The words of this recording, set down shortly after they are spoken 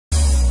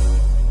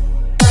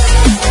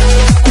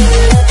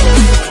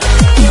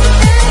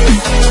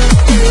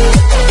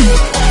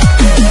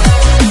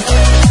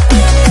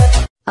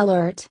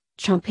Alert,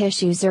 Trump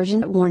issues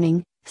urgent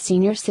warning,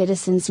 senior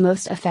citizens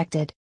most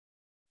affected.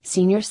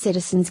 Senior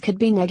citizens could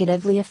be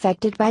negatively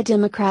affected by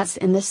Democrats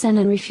in the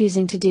Senate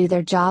refusing to do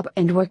their job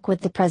and work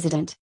with the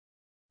president.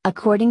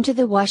 According to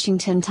the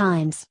Washington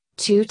Times,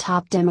 two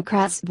top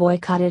Democrats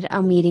boycotted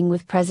a meeting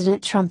with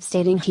President Trump,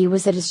 stating he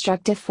was a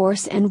destructive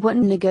force and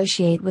wouldn't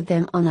negotiate with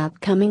them on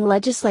upcoming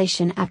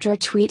legislation after a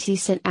tweet he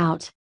sent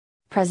out.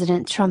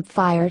 President Trump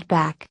fired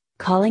back,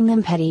 calling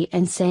them petty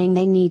and saying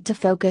they need to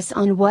focus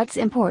on what's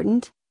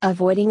important,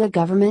 avoiding a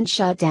government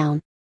shutdown.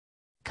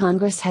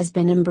 Congress has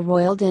been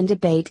embroiled in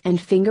debate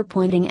and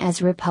finger-pointing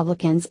as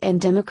Republicans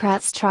and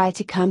Democrats try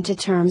to come to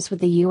terms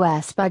with the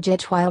U.S.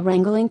 budget while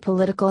wrangling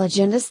political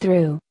agendas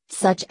through,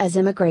 such as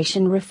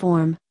immigration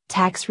reform,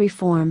 tax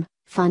reform,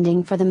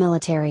 funding for the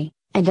military,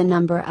 and a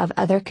number of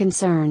other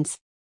concerns.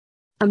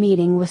 A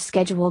meeting was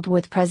scheduled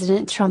with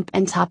President Trump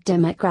and top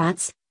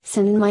Democrats,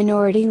 Senate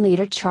Minority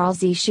Leader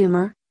Charles E.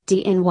 Schumer,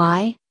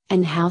 DNY,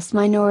 and House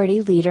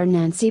Minority Leader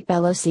Nancy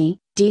Pelosi,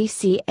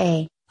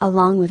 DCA,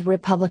 along with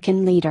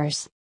Republican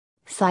leaders.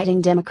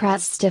 Citing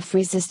Democrats' stiff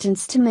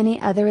resistance to many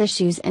other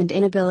issues and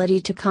inability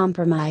to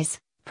compromise,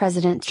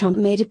 President Trump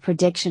made a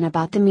prediction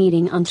about the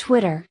meeting on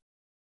Twitter.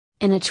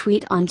 In a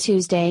tweet on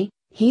Tuesday,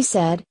 he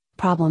said,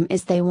 "Problem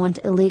is they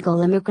want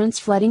illegal immigrants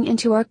flooding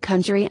into our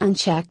country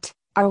unchecked,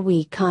 are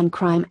weak on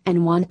crime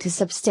and want to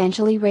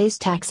substantially raise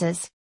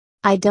taxes.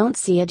 I don't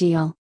see a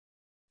deal."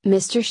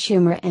 Mr.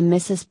 Schumer and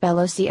Mrs.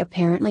 Pelosi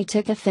apparently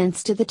took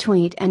offense to the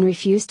tweet and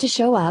refused to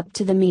show up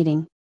to the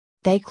meeting.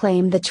 They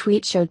claimed the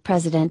tweet showed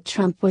President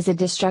Trump was a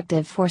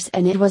destructive force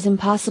and it was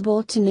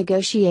impossible to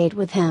negotiate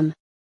with him.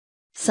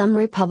 Some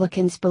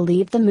Republicans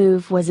believe the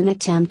move was an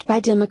attempt by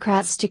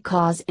Democrats to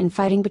cause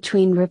infighting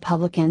between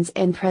Republicans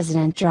and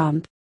President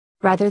Trump.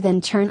 Rather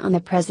than turn on the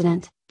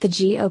president, the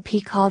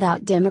GOP called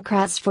out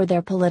Democrats for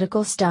their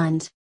political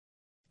stunt.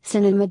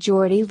 Senate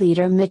Majority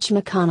Leader Mitch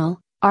McConnell,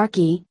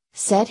 RK,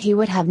 said he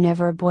would have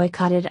never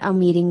boycotted a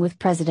meeting with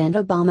President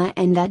Obama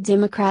and that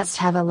Democrats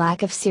have a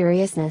lack of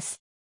seriousness.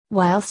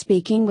 While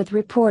speaking with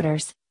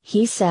reporters,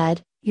 he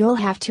said,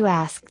 "You'll have to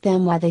ask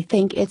them why they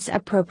think it's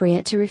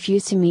appropriate to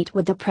refuse to meet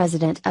with the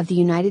President of the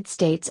United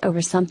States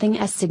over something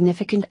as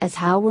significant as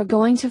how we're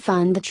going to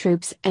fund the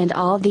troops and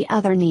all the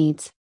other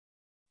needs."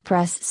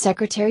 Press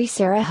Secretary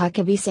Sarah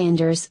Huckabee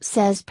Sanders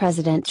says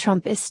President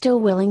Trump is still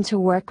willing to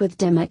work with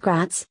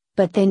Democrats,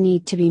 but they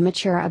need to be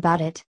mature about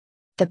it.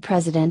 The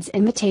president's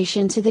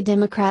invitation to the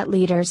Democrat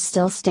leaders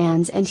still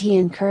stands and he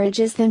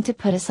encourages them to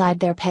put aside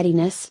their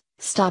pettiness,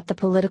 stop the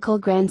political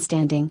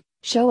grandstanding,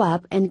 show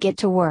up and get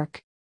to work.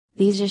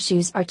 These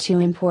issues are too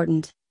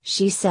important,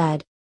 she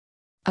said.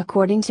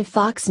 According to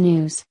Fox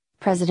News,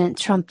 President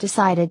Trump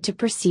decided to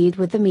proceed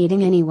with the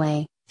meeting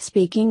anyway,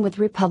 speaking with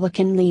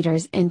Republican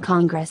leaders in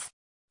Congress.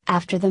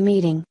 After the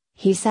meeting,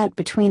 he sat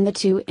between the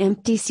two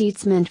empty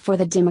seats meant for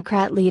the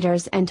Democrat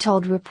leaders and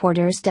told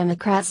reporters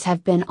Democrats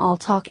have been all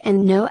talk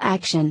and no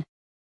action.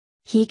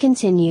 He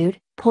continued,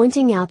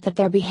 pointing out that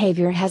their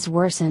behavior has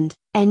worsened,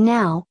 and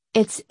now,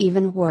 it's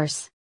even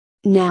worse.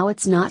 Now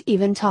it's not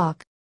even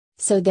talk.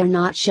 So they're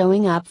not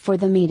showing up for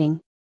the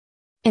meeting.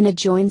 In a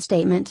joint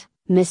statement,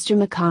 Mr.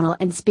 McConnell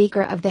and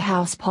Speaker of the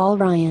House Paul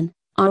Ryan,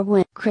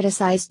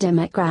 criticized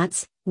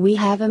Democrats, "We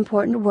have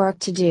important work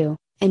to do,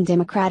 and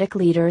Democratic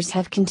leaders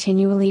have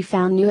continually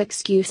found new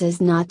excuses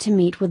not to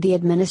meet with the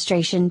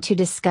administration to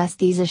discuss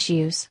these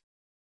issues."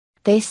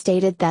 They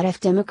stated that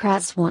if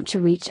Democrats want to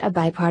reach a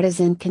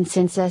bipartisan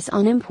consensus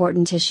on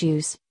important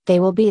issues, they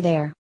will be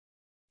there.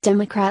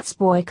 Democrats'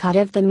 boycott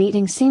of the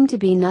meeting seemed to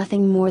be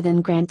nothing more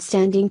than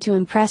grandstanding to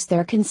impress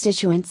their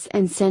constituents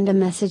and send a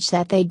message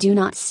that they do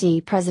not see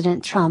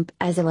President Trump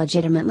as a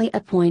legitimately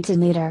appointed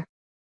leader.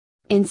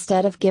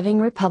 Instead of giving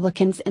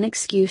Republicans an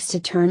excuse to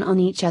turn on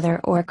each other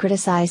or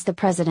criticize the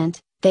president,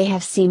 they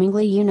have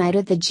seemingly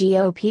united the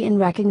GOP in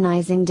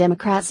recognizing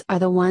Democrats are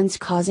the ones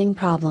causing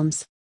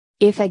problems.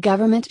 If a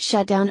government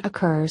shutdown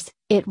occurs,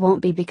 it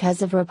won't be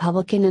because of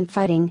Republican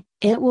infighting,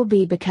 it will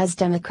be because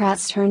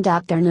Democrats turned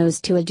up their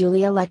nose to a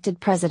duly elected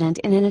president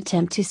in an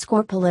attempt to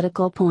score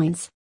political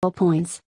points.